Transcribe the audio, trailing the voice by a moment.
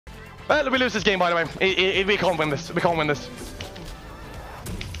Well, we lose this game, by the way. We can't win this. We can't win this.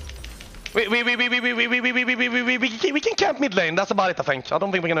 We can camp mid lane. That's about it, I think. I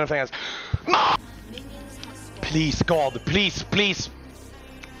don't think we can do anything else. No! Please, God, please, please.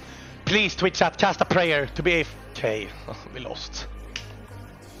 Please, Twitch chat, cast a prayer to be AFK. Oh, we lost.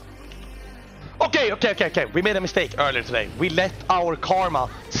 Okay. We made a mistake earlier today. We let our karma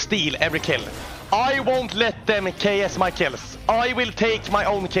steal every kill. I won't let them KS my kills. I will take my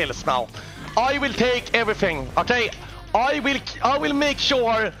own kills now. I will take everything, okay? I will make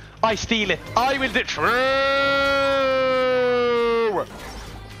sure I steal it. I will do true.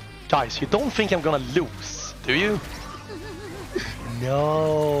 Guys, you don't think I'm gonna lose, do you?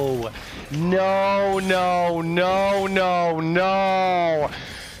 No. No,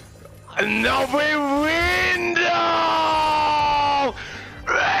 we win! No!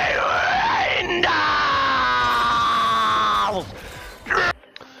 We win! No!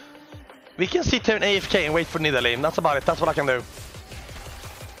 We can sit here in AFK and wait for Nidalee. That's about it. That's what I can do.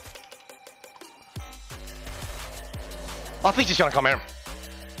 I think she's gonna come here.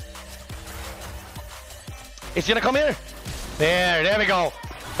 Is she gonna come here? There we go.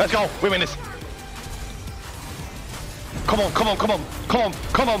 Let's go. We win this. Come on.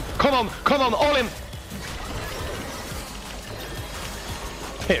 All in.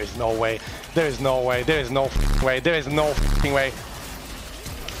 There is no way. There is no way.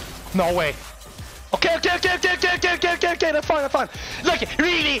 No way. Okay. That's fine. Look,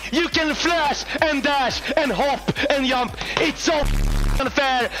 really, you can flash and dash and hop and jump. It's so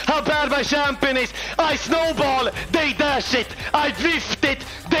unfair how bad my champion is. I snowball, they dash it. I drift it,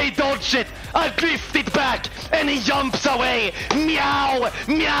 they dodge it. I drift it back, and he jumps away. Meow.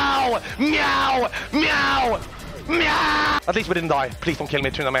 At least we didn't die. Please don't kill me,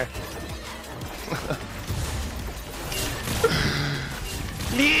 Trinamere.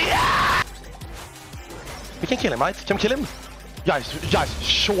 Yeah! We can kill him, right? Can we kill him? Guys,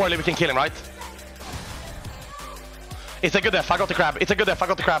 surely we can kill him, right? It's a good F, I got the crab. It's a good F, I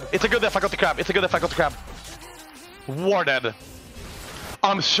got the crab. Warded.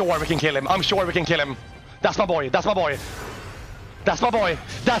 I'm sure we can kill him. That's my boy.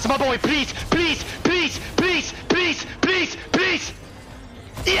 Please.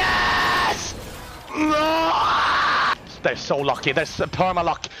 Yes! No! They're so lucky. There's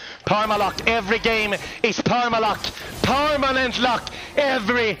perma-luck. Every game is perma-luck. Permanent luck.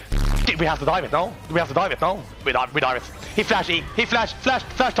 We have to dive it, no? We dive it. He flash E. Flash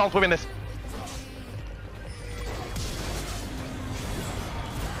taunt, we win this.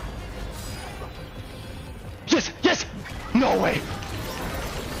 Yes! No way!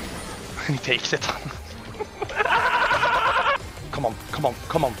 And he takes it. Come on.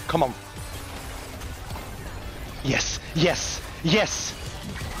 Yes!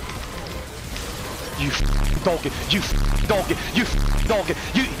 You dog!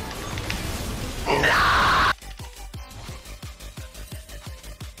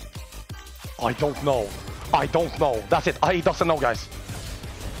 I don't know. That's it. He doesn't know, guys.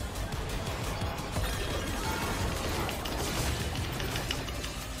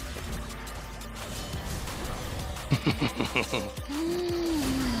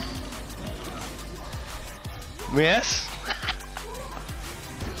 Yes.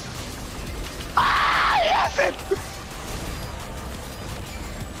 Yes it.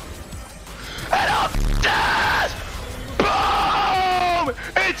 And up this! Boom!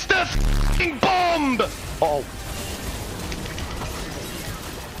 It's the f***ing bomb! Uh-oh.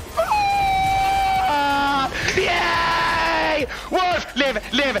 Yay! Worf! Live!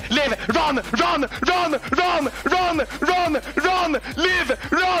 Run! Run!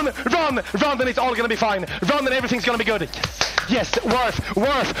 Then it's all gonna be fine. Run and everything's gonna be good. Yes! Worf!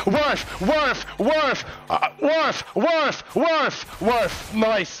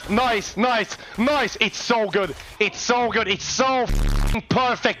 Nice! It's so good. It's so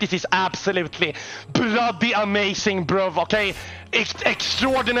perfect. This is absolutely bloody amazing, bruv. Okay?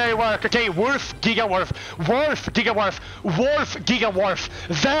 Extraordinary work, okay? Worf, gigaworf.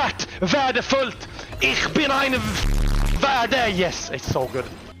 That värdefullt. Ich bin ein värde. Yes, it's so good.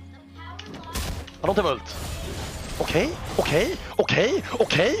 I don't have ult. Okay.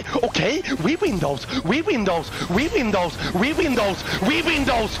 We win those.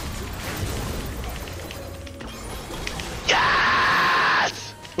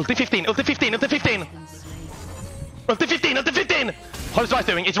 Yes! Ulti 15. How is Rice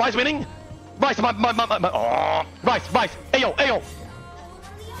doing? Is Rice winning? Rice, oh, Rice. Ayo.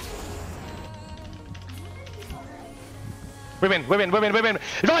 We win.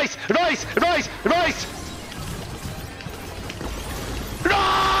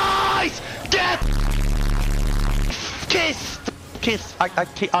 Rice! kiss.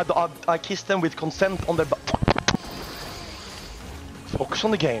 I kissed them with consent on their butt. Focus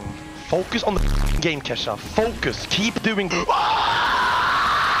on the game. Focus on the game, Kesha. Focus. Keep doing.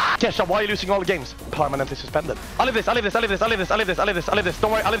 Kesha, why are you losing all the games? Permanently suspended. I live this. I live this. I live this. I live this. I live this. I live this. I live this.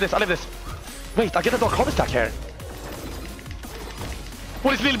 Don't worry. I live this. I live this. Wait, I get a dark harvest stack here.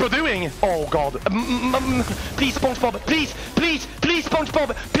 What is little bro doing? Oh god. Please, SpongeBob. Please, please, please,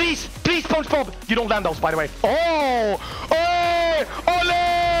 SpongeBob. Please, please, SpongeBob. You don't land those, by the way. Oh! Ole!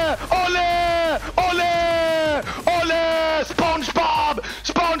 Ole! Ole! Ole! Ole! SpongeBob!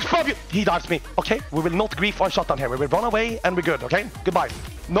 SpongeBob! He dives me. Okay, we will not grief our shutdown here. We will run away and we're good, okay? Goodbye.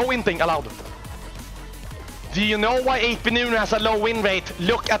 No inting allowed. Do you know why 8 Nunu has a low win rate?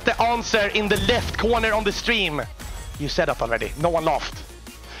 Look at the answer in the left corner on the stream. You said that already. No one laughed.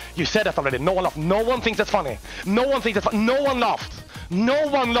 You said that already. No one laughed. No one thinks that's funny. No one thinks that's funny. No one laughed. No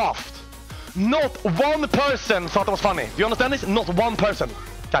one laughed. Not one person thought it was funny. Do you understand this? Not one person.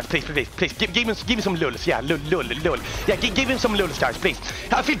 Guys, please, please, please, give me some lulz. Yeah, lul. Yeah, give him some lulz, guys, please.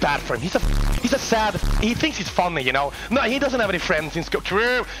 I feel bad for him. He's a sad. He thinks he's funny, you know. No, he doesn't have any friends in school.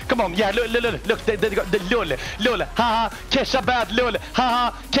 True. Come on, yeah, lul. Look, the lul. Haha, Kesha bad, lul.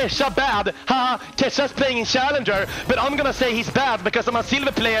 Haha, Kesha bad. Haha, Kesha's playing in Challenger, but I'm gonna say he's bad because I'm a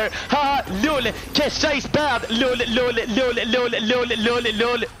silver player. Haha, lul. Kesha is bad. Lul.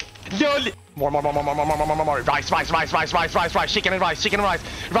 More. Rice. Chicken and rice.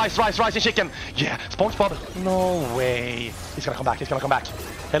 Rice and chicken. Yeah, SpongeBob. No way. He's gonna come back.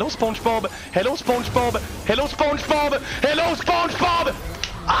 Hello, SpongeBob. Hello, SpongeBob.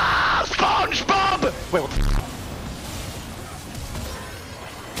 Ah, SpongeBob. Wait, what?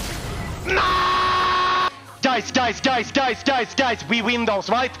 No! Guys, we win those,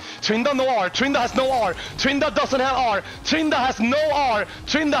 right? Trinda no R, Trinda has no R, Trinda doesn't have R, Trinda has no R,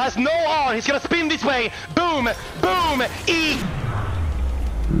 Trinda has no R, he's gonna spin this way, boom, E!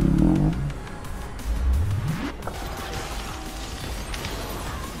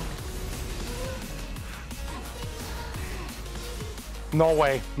 No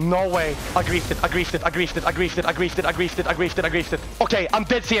way. I griefed it. Okay, I'm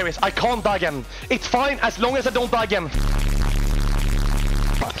dead serious. I can't die again. It's fine as long as I don't die again.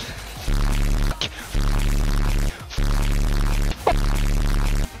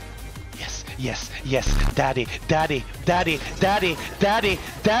 Yes. Daddy.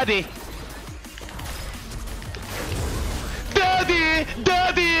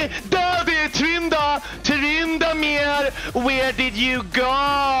 Trinda mer, where did you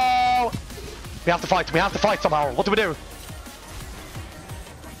go? We have to fight somehow. What do?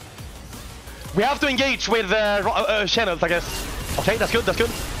 We have to engage with channels, I guess. Okay, that's good.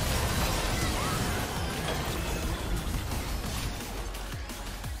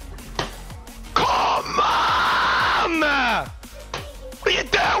 Come on! What are you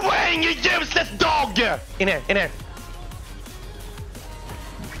doing, you useless dog? In here.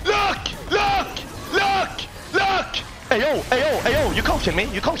 Look! Ayo! You can't kill me.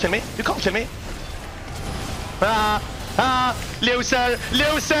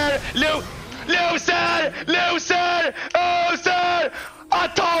 Loser! I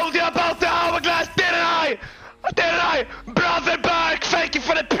told you about the hourglass, didn't I? Brother Burke, thank you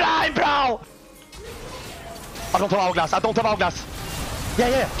for the prime, bro! I don't have hourglass.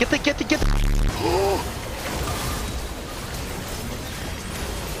 Yeah. Get it.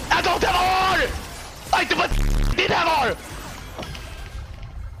 I don't have R! I did have R!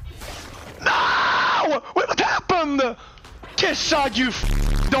 No! Wait, what happened? Kesha, you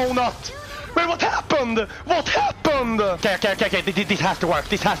donut! Wait, what happened? Okay. This has to work.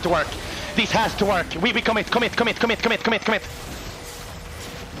 We commit.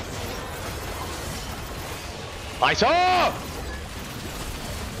 I saw!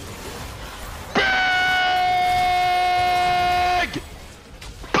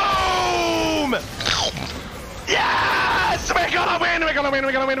 Yes! We're gonna win!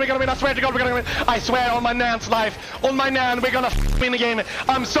 I swear to God, we're gonna win! I swear on my nan's life, we're gonna win the game!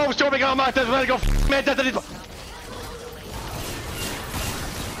 I'm so sure we're gonna go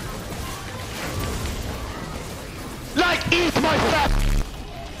like, eat my fat!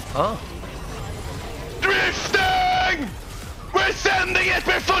 Huh? Drifting! We're sending it!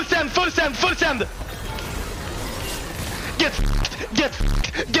 We're full send! Get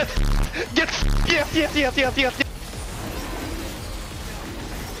yes.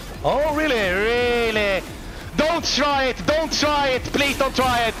 Oh, really? Don't try it, please don't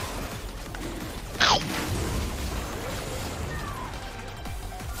try it.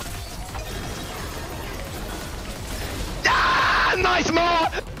 Ah, nice, Ma!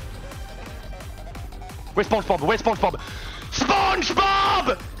 Where's SpongeBob? SpongeBob!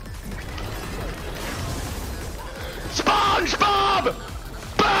 SpongeBob! SpongeBob!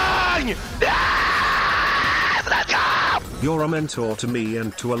 Bang! Yes! Let's go! You're a mentor to me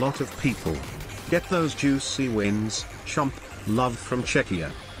and to a lot of people. Get those juicy wins, chomp. Love from Czechia.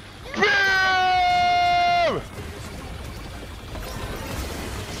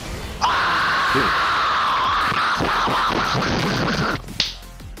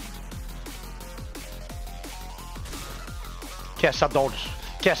 Kesha dodge.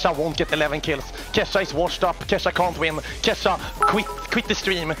 Kesha won't get 11 kills. Kesha is washed up. Kesha can't win. Kesha quit the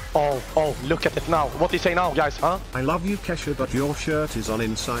stream. Oh, look at it now. What do you say now, guys, huh? I love you, Kesha, but your shirt is on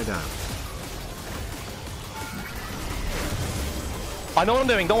inside out. I know what I'm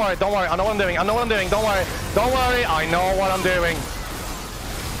doing. Don't worry. I know what I'm doing. Don't worry. I know what I'm doing.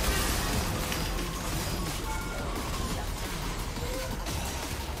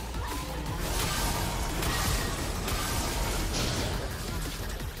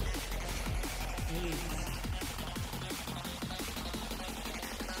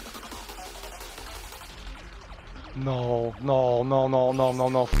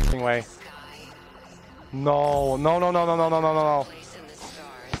 No f***ing way. No.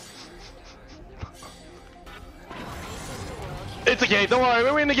 It's okay, don't worry,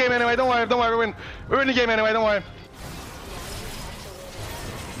 we win the game anyway, don't worry, we win the game anyway, don't worry.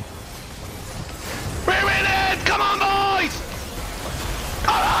 We win it! Come on, boys!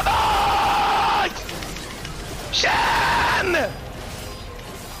 Come on, boys! Shen!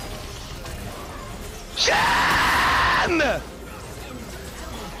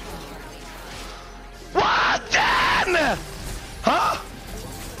 What then? Huh?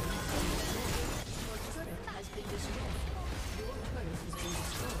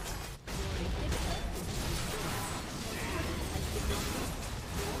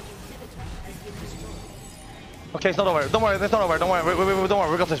 Okay, it's not over. Don't worry, it's not over. Don't worry. Don't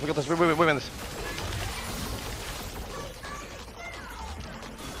worry. We got this. We win this.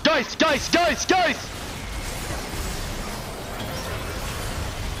 Guys!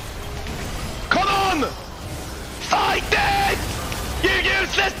 Come on! Fight it! You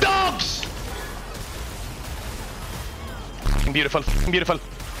useless dogs! Beautiful.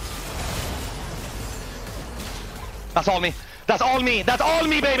 That's all me,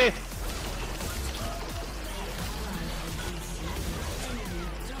 baby!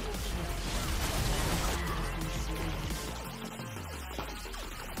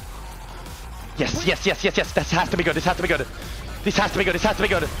 Yes. This has to be good. This has to be good.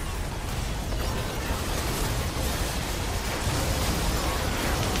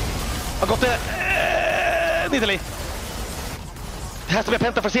 I got the Italy. It has to be a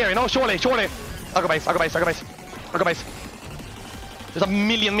penta for Siri. No, surely. I'll go base. There's a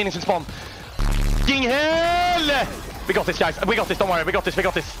million minions in spawn. King hell! We got this, guys. We got this. Don't worry. We got this.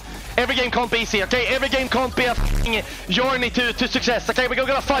 Every game can't be easy, okay? Every game can't be a journey to success, okay? We're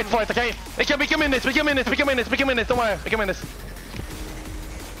gonna fight for it, okay? We can win this. Don't worry. We can win this.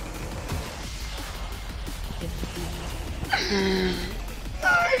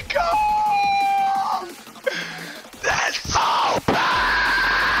 My God! That's so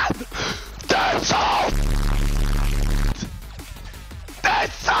bad!